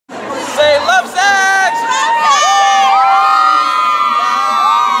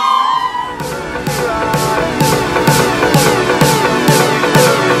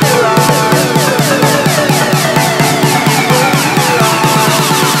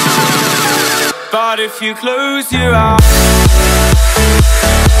heart if you close your eyes.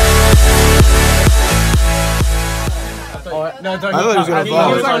 No, don't. I thought he was gonna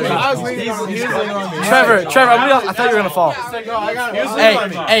fall. I was leaning on me. Trevor, I thought you were gonna fall. Hey,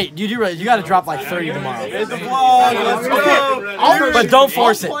 Hey, you gotta drop like 30 tomorrow. It's the vlog. Let's go. But don't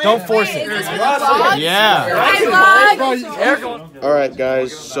force it. Don't force it. Yeah. All right,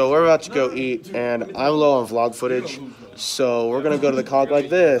 guys. So we're about to go eat, and I'm low on vlog footage, so we're gonna go to the cog like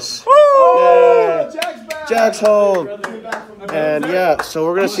this. Yeah. Jack's home. And yeah, so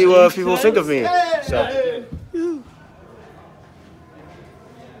we're gonna see what people think of me. So.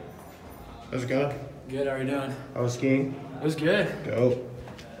 How's it going? Good, how are you doing? I was skiing. It was good. Go.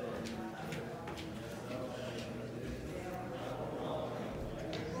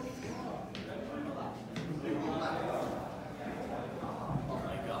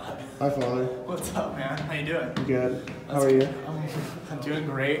 Hi, Father. what's up, man? How you doing? Good. How are you? I'm doing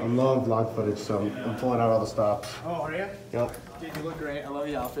great. I'm low on vlog footage, so I'm pulling out all the stops. Oh, are you? Yep. Dude, you look great. I love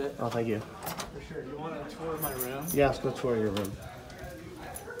the outfit. Oh, thank you. For sure. You want a tour of my room? Yeah, let's go tour your room.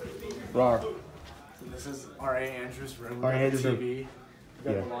 Rawr. So this is R.A. Andrews' room. We R.A. got Andrews' the room. TV. We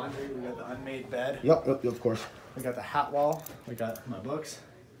got Yeah. the laundry. We got the unmade bed. Yep, of course. We got the hat wall. We got my books.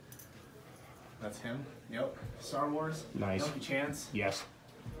 That's him. Yep. Star Wars. Nice. Donkey Chance. Yes.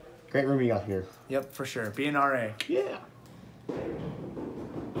 Great room you got here. Yep, for sure. Being R.A. Yeah.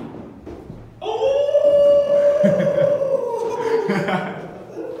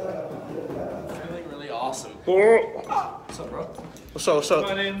 Feeling really awesome. What's up, bro? What's up? What's up?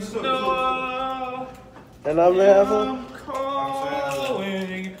 My name's Noah. And I'm Neville. I'm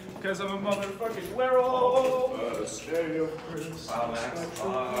calling because I'm a motherfucking werewolf.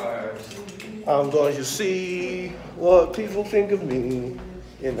 I'm going to see what people think of me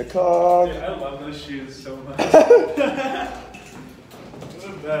in the car. Dude, I love those shoes so much. They're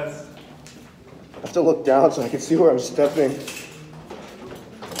the best. I have to look down so I can see where I'm stepping.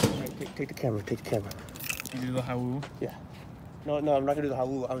 Take the camera. Take the camera. You do the hawoo? Yeah. No, I'm not gonna do the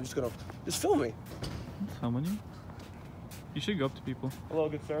halloo. I'm just gonna film me. How many? You should go up to people. Hello,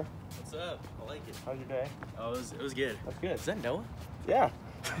 good sir. What's up? I like it. How's your day? Oh, it was good. That's good. Is that Noah? Yeah.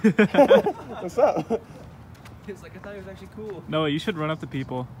 What's up? It's like I thought he was actually cool. Noah, you should run up to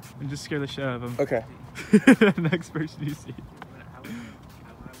people and just scare the shit out of them. Okay. Next person you see.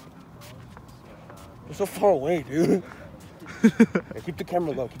 You're so far away, dude. Hey, keep the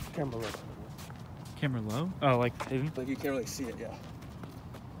camera low. Keep the camera low. Camera low? Oh, like hidden? Like you can't really see it, yeah.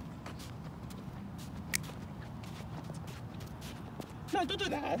 No, don't do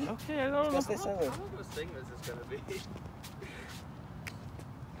that. Okay, I don't know. Stay silent. How much thing this is gonna be?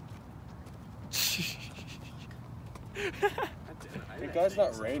 Thank God it's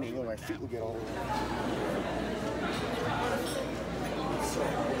not raining or my feet will get all wet.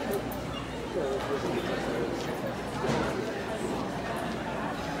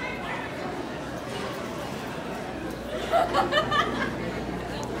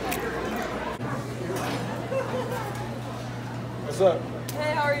 What's up?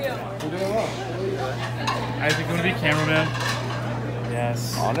 Hey, how are you? You're doing well. Isaac, you want to be cameraman?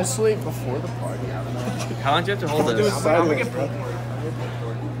 Yes. Honestly, before the party, I don't know. How long do you have to hold Do it this? sideways, bro.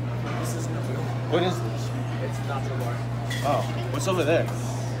 What is this? It's not so large. Oh, what's over there?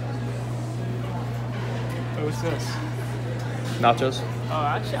 What was this? Nachos? Oh,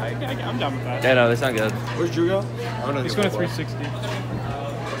 actually, I'm down with that. Yeah, no, they sound good. Where's Drew go? He's going to 360.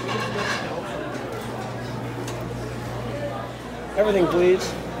 Everything, please.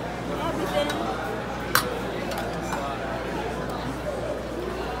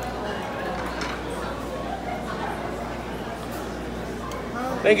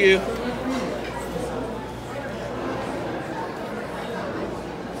 Thank you.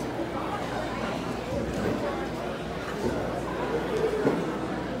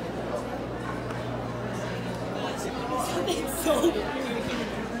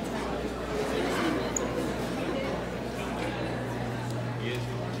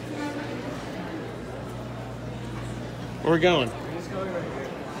 Where we going?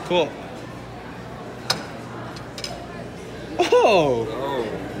 Cool. Oh!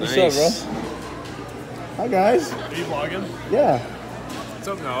 Nice. What's up, bro? Hi, guys. Are you vlogging? Yeah. What's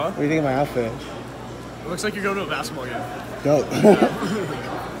up, Noah? What do you think of my outfit? It looks like you're going to a basketball game. Dope.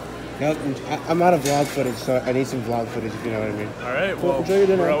 Nope, I'm out of vlog footage, so I need some vlog footage, if you know what I mean. All right, Cool, well, enjoy your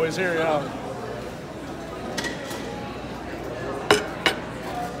dinner. we're always here, yeah.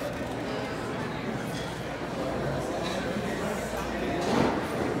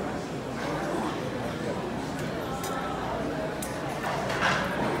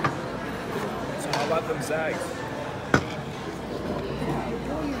 So how about them Zags?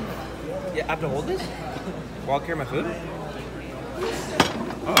 Yeah, I have to hold this while I carry my food?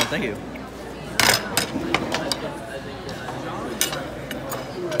 Oh, thank you.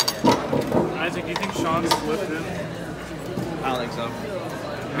 Isaac, do you think Sean slipped in? I don't think so.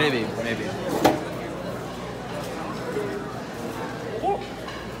 Maybe.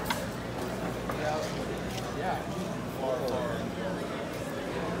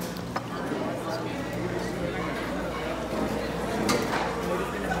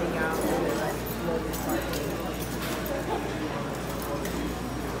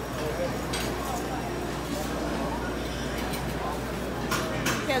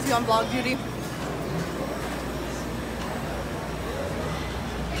 Can't be on vlog duty.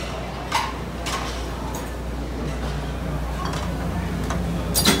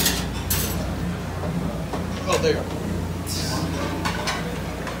 Oh, there you go.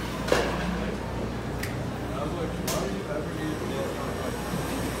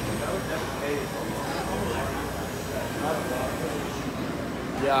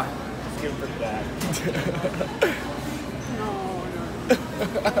 Yeah. Let's give him for that. No.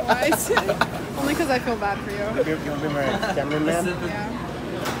 Why? Only because I feel bad for you. You want to be my cameraman? Yeah.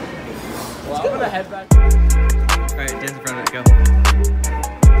 Well, I'm gonna head back. Alright, dance in front of it, go.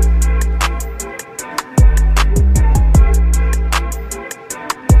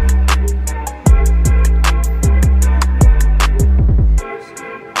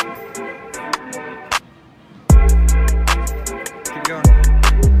 Keep going.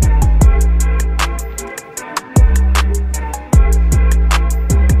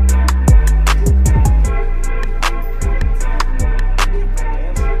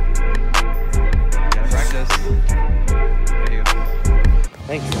 Gotta practice. There you go.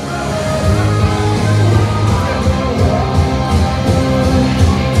 Thanks.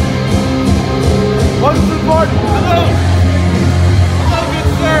 Welcome to the party. Hello. Hello, good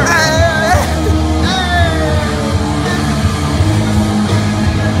sir.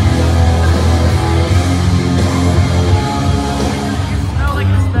 Smell like a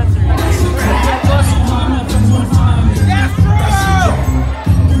dispensary.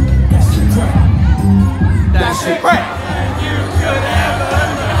 That's it. Right.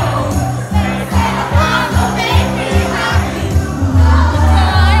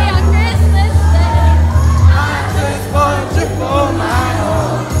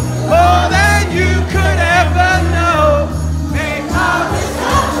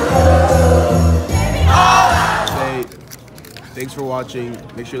 Thanks for watching.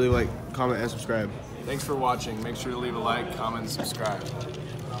 Make sure you leave a like, comment, and subscribe. Thanks for watching. Make sure to leave a like, comment, and subscribe.